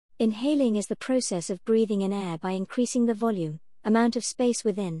Inhaling is the process of breathing in air by increasing the volume, amount of space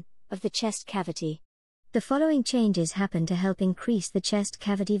within, of the chest cavity. The following changes happen to help increase the chest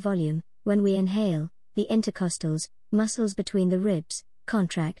cavity volume. When we inhale, the intercostals, muscles between the ribs,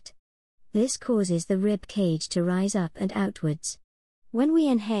 contract. This causes the rib cage to rise up and outwards. When we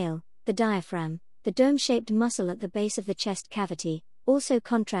inhale, the diaphragm, the dome-shaped muscle at the base of the chest cavity, also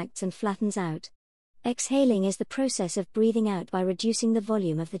contracts and flattens out. Exhaling is the process of breathing out by reducing the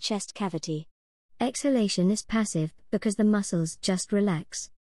volume of the chest cavity. Exhalation is passive because the muscles just relax.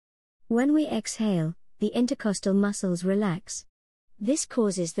 When we exhale, the intercostal muscles relax. This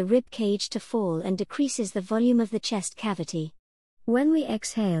causes the rib cage to fall and decreases the volume of the chest cavity. When we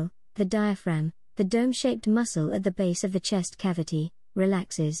exhale, the diaphragm, the dome-shaped muscle at the base of the chest cavity,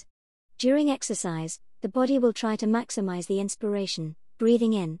 relaxes. During exercise, the body will try to maximize the inspiration,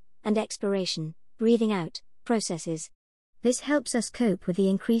 breathing in, and expiration, breathing out, processes. This helps us cope with the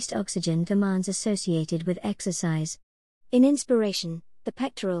increased oxygen demands associated with exercise. In inspiration, the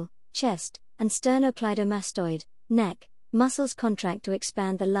pectoral, chest, and sternocleidomastoid, neck, muscles contract to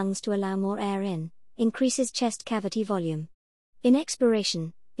expand the lungs to allow more air in, increases chest cavity volume. In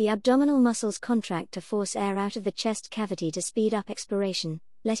expiration, the abdominal muscles contract to force air out of the chest cavity to speed up expiration,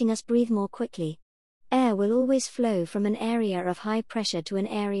 letting us breathe more quickly. Air will always flow from an area of high pressure to an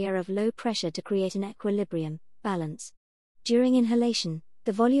area of low pressure to create an equilibrium, balance. During inhalation,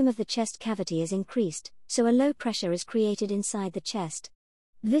 the volume of the chest cavity is increased, so a low pressure is created inside the chest.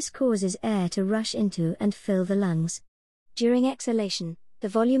 This causes air to rush into and fill the lungs. During exhalation, the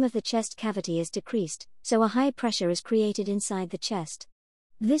volume of the chest cavity is decreased, so a high pressure is created inside the chest.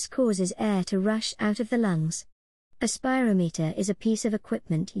 This causes air to rush out of the lungs. A spirometer is a piece of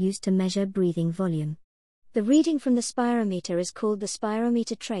equipment used to measure breathing volume. The reading from the spirometer is called the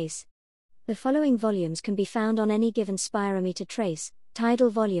spirometer trace. The following volumes can be found on any given spirometer trace.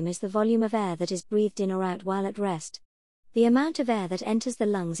 Tidal volume is the volume of air that is breathed in or out while at rest. The amount of air that enters the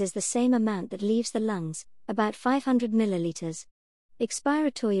lungs is the same amount that leaves the lungs, about 500 milliliters.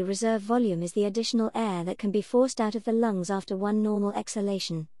 Expiratory reserve volume is the additional air that can be forced out of the lungs after one normal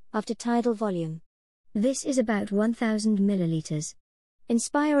exhalation, after tidal volume. This is about 1000 milliliters.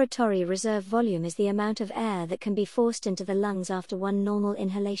 Inspiratory reserve volume is the amount of air that can be forced into the lungs after one normal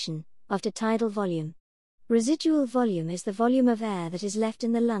inhalation, after tidal volume. Residual volume is the volume of air that is left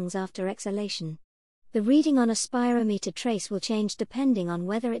in the lungs after exhalation. The reading on a spirometer trace will change depending on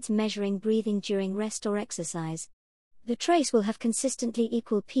whether it's measuring breathing during rest or exercise. The trace will have consistently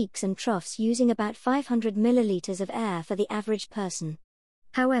equal peaks and troughs using about 500 milliliters of air for the average person.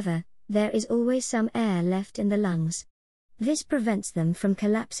 However, there is always some air left in the lungs. This prevents them from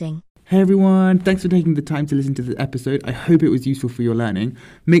collapsing. Hey everyone, thanks for taking the time to listen to this episode. I hope it was useful for your learning.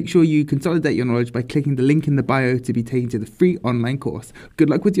 Make sure you consolidate your knowledge by clicking the link in the bio to be taken to the free online course. Good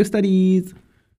luck with your studies!